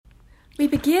We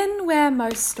begin where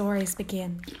most stories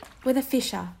begin, with a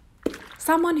fisher,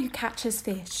 someone who catches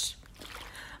fish.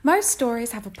 Most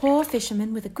stories have a poor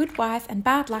fisherman with a good wife and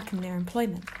bad luck in their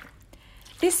employment.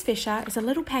 This fisher is a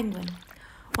little penguin,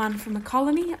 one from a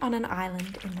colony on an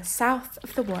island in the south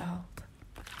of the world.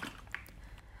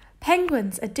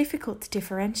 Penguins are difficult to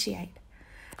differentiate.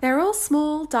 They're all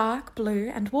small, dark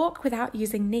blue and walk without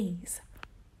using knees.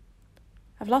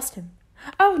 I've lost him.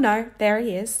 Oh no, there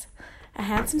he is. A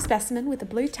handsome specimen with a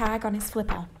blue tag on his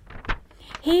flipper.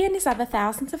 He and his other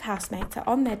thousands of housemates are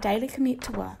on their daily commute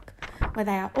to work, where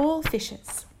they are all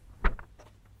fishers.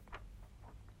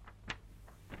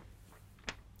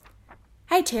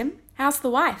 Hey Tim, how's the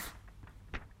wife?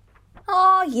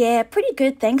 Oh yeah, pretty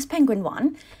good, thanks, Penguin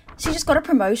One. She just got a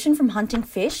promotion from hunting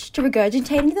fish to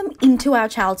regurgitating them into our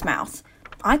child's mouth.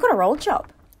 I got a roll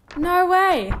job. No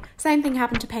way. Same thing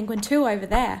happened to Penguin 2 over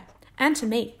there. And to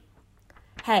me.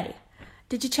 Hey,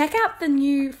 did you check out the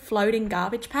new floating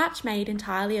garbage patch made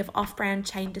entirely of off-brand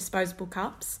chain disposable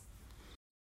cups?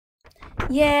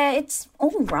 Yeah, it's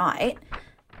all right.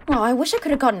 Well, I wish I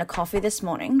could have gotten a coffee this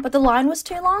morning, but the line was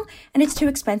too long and it's too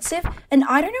expensive, and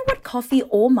I don't know what coffee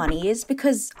or money is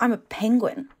because I'm a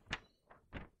penguin.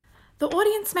 The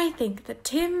audience may think that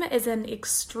Tim is an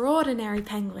extraordinary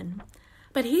penguin,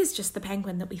 but he's just the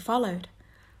penguin that we followed.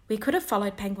 We could have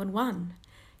followed Penguin 1,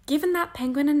 given that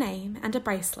penguin a name and a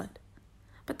bracelet,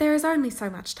 but there is only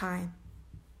so much time.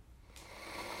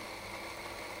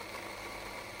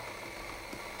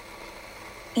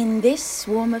 In this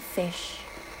swarm of fish,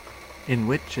 in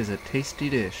which is a tasty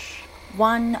dish,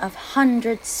 one of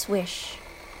hundreds swish,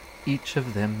 each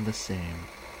of them the same.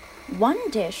 One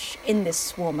dish in this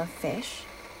swarm of fish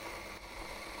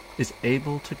is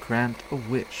able to grant a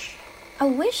wish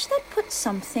that puts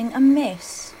something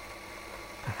amiss.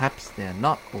 Perhaps they're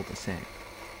not all the same.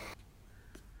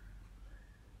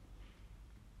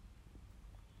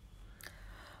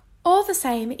 All the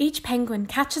same, each penguin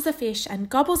catches a fish and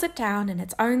gobbles it down in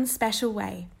its own special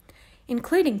way,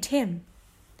 including Tim.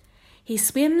 He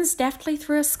swims deftly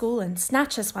through a school and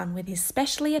snatches one with his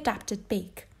specially adapted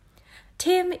beak.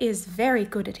 Tim is very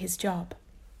good at his job.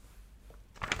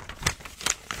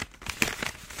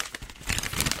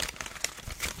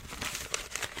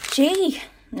 Gee,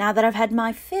 now that I've had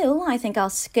my fill, I think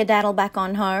I'll skedaddle back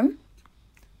on home.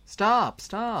 Stop,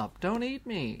 don't eat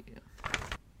me.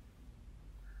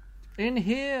 In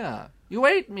here, you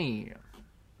ate me.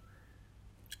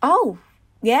 Oh,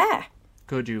 yeah.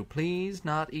 Could you please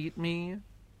not eat me?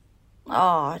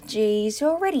 Oh, geez,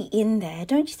 you're already in there.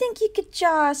 Don't you think you could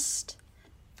just...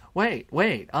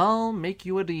 Wait, I'll make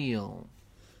you a deal.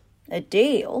 A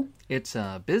deal? It's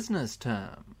a business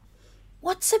term.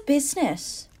 What's a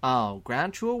business? I'll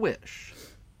grant you a wish.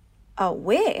 A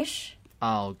wish?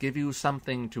 I'll give you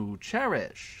something to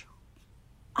cherish.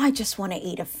 I just want to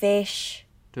eat a fish.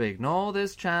 To ignore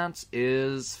this chance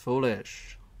is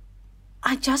foolish.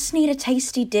 I just need a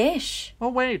tasty dish. Oh,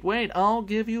 wait, I'll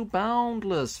give you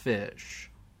boundless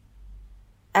fish.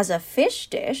 As a fish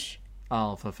dish?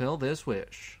 I'll fulfill this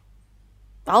wish.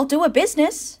 I'll do a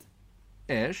business.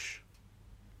 Ish.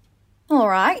 All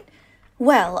right.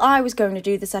 Well, I was going to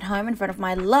do this at home in front of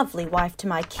my lovely wife to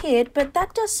my kid, but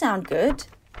that does sound good.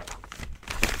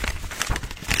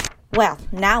 Well,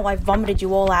 now I've vomited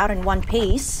you all out in one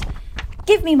piece.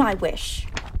 Give me my wish.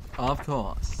 Of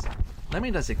course. Let me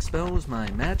just expose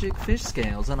my magic fish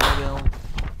scales and I will...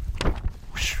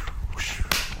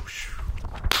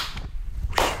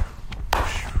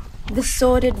 The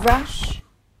sordid rush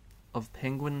of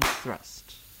penguin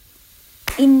thrust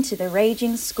into the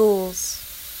raging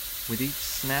schools. With each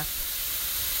snap,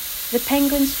 the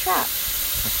penguin's trap.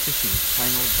 A fishy's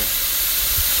final breath.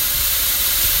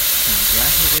 And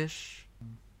grant a wish,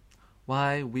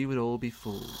 why, we would all be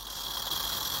fools.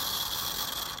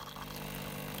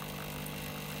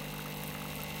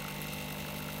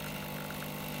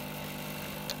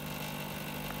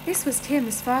 This was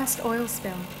Tim's first oil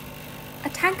spill. A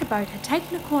tanker boat had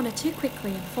taken a corner too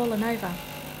quickly and fallen over.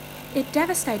 It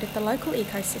devastated the local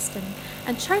ecosystem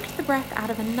and choked the breath out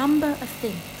of a number of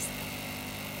things.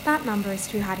 That number is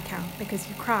too high to count because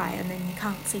you cry and then you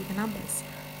can't see the numbers.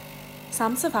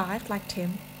 Some survived, like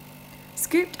Tim.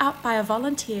 Scooped up by a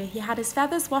volunteer, he had his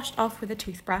feathers washed off with a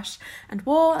toothbrush and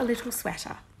wore a little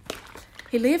sweater.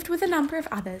 He lived with a number of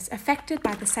others affected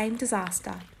by the same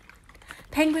disaster.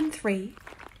 Penguin 3,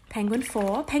 Penguin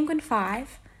 4, Penguin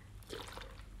 5,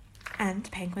 and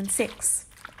Penguin 6.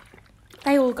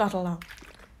 They all got along.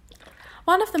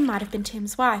 One of them might have been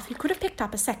Tim's wife, who could have picked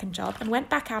up a second job and went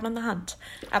back out on the hunt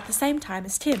at the same time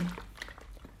as Tim.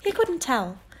 He couldn't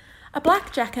tell. A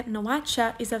black jacket and a white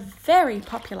shirt is a very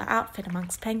popular outfit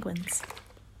amongst penguins.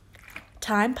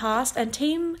 Time passed and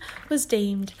Tim was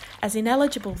deemed as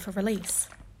ineligible for release.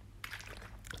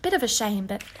 Bit of a shame,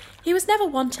 but he was never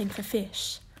wanting for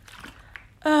fish.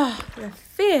 Oh, the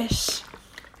fish!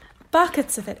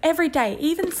 Buckets of it every day,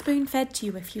 even spoon-fed to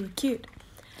you if you were cute.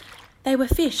 They were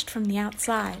fished from the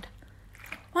outside.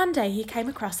 One day he came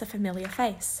across a familiar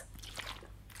face.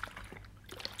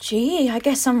 Gee, I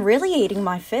guess I'm really eating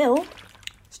my fill.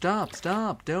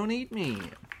 Stop, don't eat me.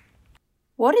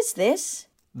 What is this?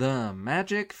 The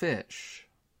magic fish.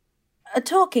 A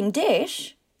talking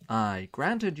dish? I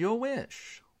granted your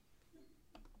wish.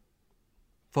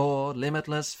 For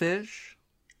limitless fish?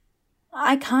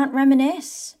 I can't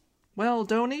reminisce. Well,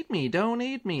 don't eat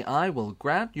me. I will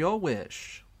grant your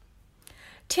wish.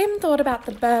 Tim thought about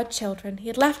the bird children he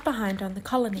had left behind on the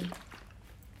colony.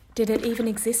 Did it even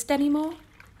exist anymore?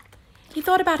 He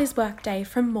thought about his workday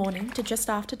from morning to just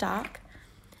after dark.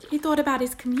 He thought about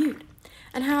his commute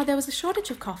and how there was a shortage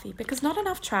of coffee because not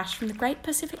enough trash from the Great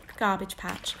Pacific Garbage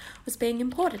Patch was being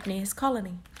imported near his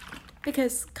colony,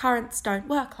 because currents don't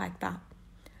work like that.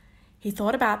 He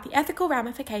thought about the ethical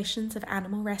ramifications of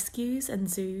animal rescues and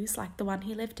zoos like the one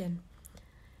he lived in.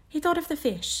 He thought of the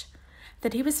fish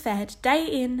that he was fed day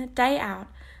in, day out,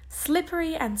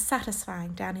 slippery and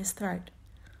satisfying down his throat.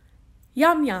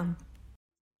 Yum yum.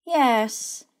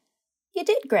 Yes, you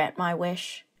did grant my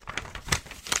wish.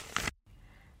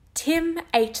 Tim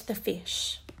ate the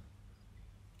fish.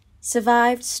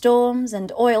 Survived storms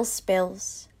and oil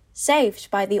spills, saved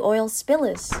by the oil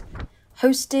spillers,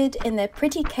 hosted in their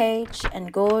pretty cage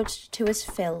and gorged to his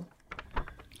fill.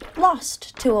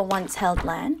 Lost to a once-held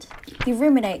land, he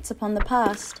ruminates upon the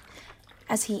past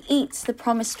as he eats the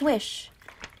promised wish,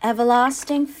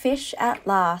 everlasting fish at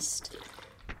last.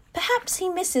 Perhaps he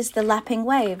misses the lapping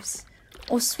waves,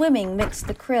 or swimming mixed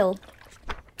the krill.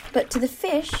 But to the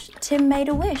fish, Tim made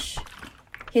a wish.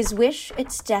 His wish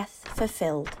its death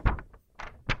fulfilled.